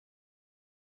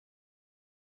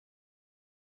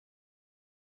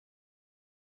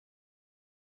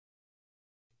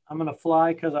I'm going to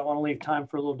fly because I want to leave time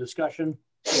for a little discussion.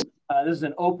 This is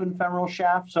an open femoral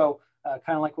shaft, so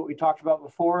kind of like what we talked about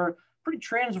before, pretty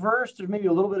transverse. There's maybe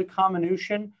a little bit of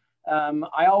comminution.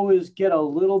 I always get a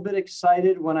little bit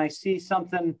excited when I see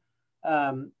something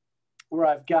where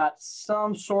I've got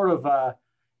some sort of a,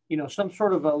 some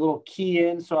sort of a little key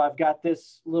in. So I've got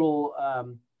this little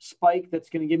spike that's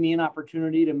going to give me an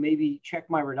opportunity to maybe check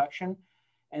my reduction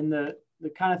and the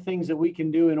kind of things that we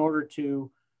can do in order to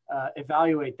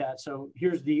evaluate that. So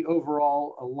here's the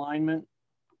overall alignment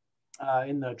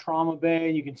in the trauma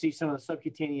bay. You can see some of the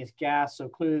subcutaneous gas. So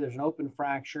clearly there's an open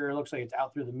fracture. It looks like it's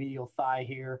out through the medial thigh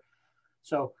here.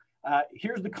 So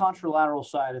here's the contralateral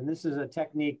side. And this is a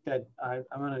technique that I'm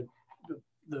going to,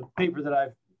 the paper that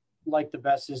I've liked the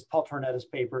best is Paul Tornetta's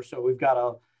paper. So we've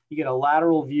got you get a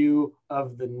lateral view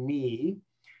of the knee.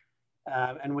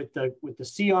 And with the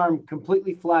C-arm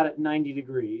completely flat at 90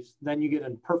 degrees, then you get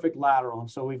a perfect lateral. And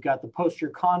so we've got the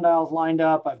posterior condyles lined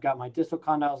up. I've got my distal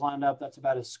condyles lined up. That's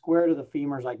about as square to the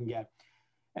femur as I can get.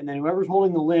 And then whoever's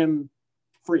holding the limb,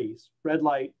 freeze, red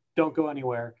light, don't go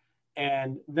anywhere.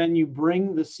 And then you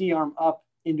bring the C-arm up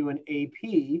into an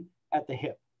AP at the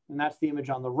hip. And that's the image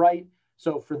on the right.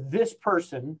 So for this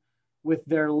person with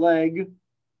their leg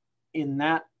in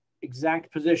that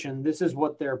exact position, this is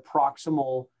what their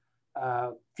proximal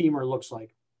femur looks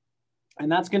like.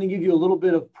 And that's going to give you a little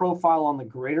bit of profile on the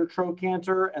greater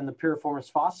trochanter and the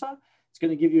piriformis fossa. It's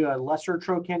going to give you a lesser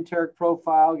trochanteric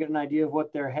profile, get an idea of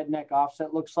what their head neck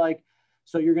offset looks like.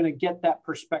 So you're going to get that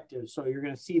perspective. So you're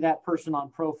going to see that person on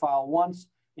profile once,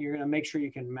 and you're going to make sure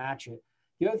you can match it.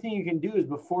 The other thing you can do is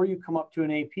before you come up to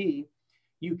an AP,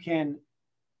 you can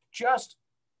just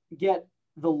get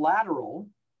the lateral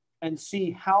and see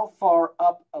how far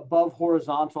up above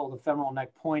horizontal the femoral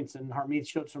neck points. And Harmeet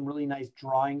showed some really nice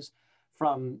drawings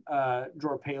from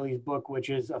Dror Paley's book, which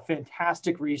is a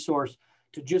fantastic resource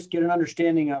to just get an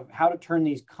understanding of how to turn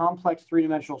these complex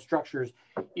three-dimensional structures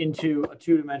into a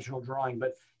two-dimensional drawing.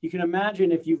 But you can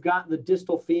imagine if you've got the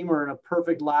distal femur in a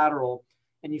perfect lateral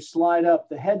and you slide up,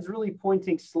 the head's really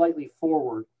pointing slightly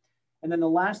forward. And then the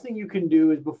last thing you can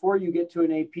do is before you get to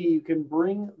an AP, you can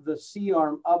bring the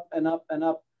C-arm up and up and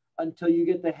up until you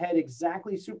get the head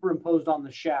exactly superimposed on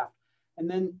the shaft. And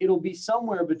then it'll be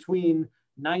somewhere between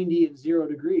 90 and 0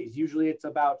 degrees. Usually it's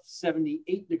about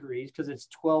 78 degrees because it's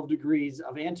 12 degrees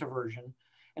of anteversion.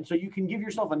 And so you can give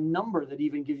yourself a number that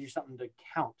even gives you something to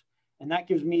count. And that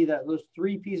gives me those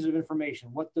three pieces of information.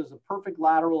 What does the perfect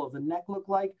lateral of the neck look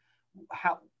like?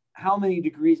 How many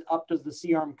degrees up does the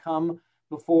C-arm come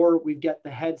before we get the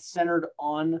head centered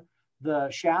on the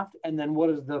shaft? And then what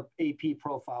does the AP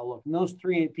profile look? And those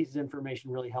three pieces of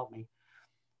information really help me.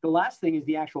 The last thing is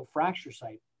the actual fracture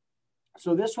site.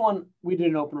 So this one, we did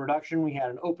an open reduction. We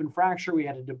had an open fracture. We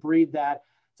had to debride that.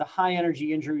 It's a high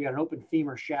energy injury. We got an open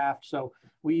femur shaft. So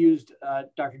we used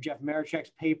Dr. Jeff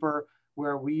Marichek's paper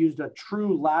where we used a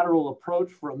true lateral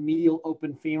approach for a medial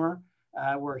open femur,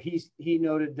 where he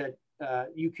noted that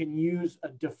you can use a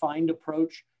defined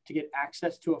approach to get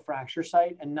access to a fracture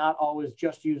site and not always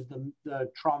just use the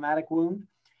traumatic wound.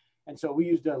 And so we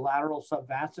used a lateral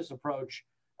subvastus approach,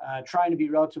 trying to be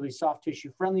relatively soft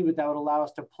tissue friendly, but that would allow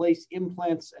us to place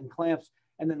implants and clamps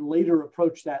and then later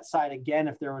approach that side again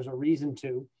if there was a reason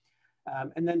to.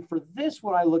 And then for this,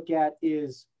 what I look at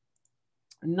is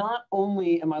not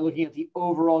only am I looking at the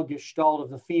overall gestalt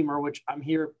of the femur, which I'm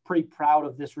here pretty proud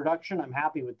of this reduction, I'm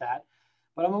happy with that,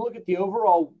 but I'm gonna look at the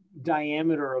overall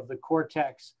diameter of the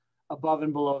cortex above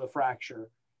and below the fracture.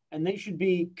 And they should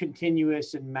be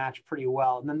continuous and match pretty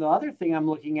well. And then the other thing I'm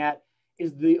looking at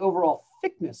is the overall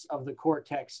thickness of the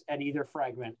cortex at either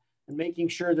fragment and making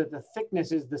sure that the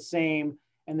thickness is the same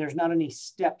and there's not any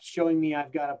steps showing me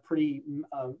I've got a pretty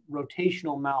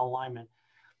rotational malalignment.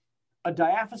 A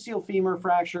diaphyseal femur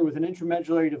fracture with an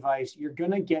intramedullary device, you're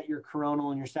gonna get your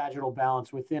coronal and your sagittal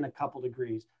balance within a couple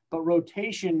degrees, but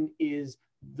rotation is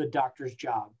the doctor's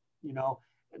job,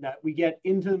 that we get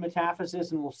into the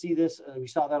metaphysis, and we'll see this, we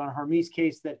saw that on Harmeet's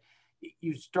case, that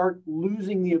you start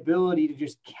losing the ability to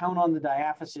just count on the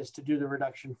diaphysis to do the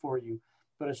reduction for you.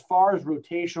 But as far as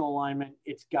rotational alignment,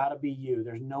 it's gotta be you.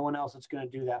 There's no one else that's gonna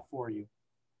do that for you.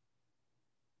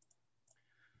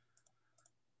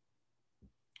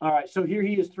 All right, so here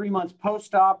he is 3 months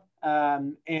post-op,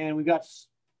 and we've got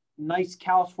nice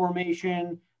callus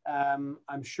formation.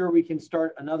 I'm sure we can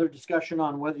start another discussion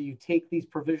on whether you take these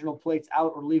provisional plates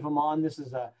out or leave them on. This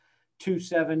is a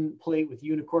 2-7 plate with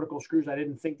unicortical screws. I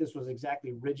didn't think this was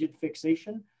exactly rigid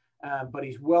fixation, but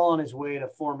he's well on his way to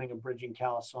forming a bridging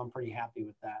callus, so I'm pretty happy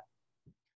with that.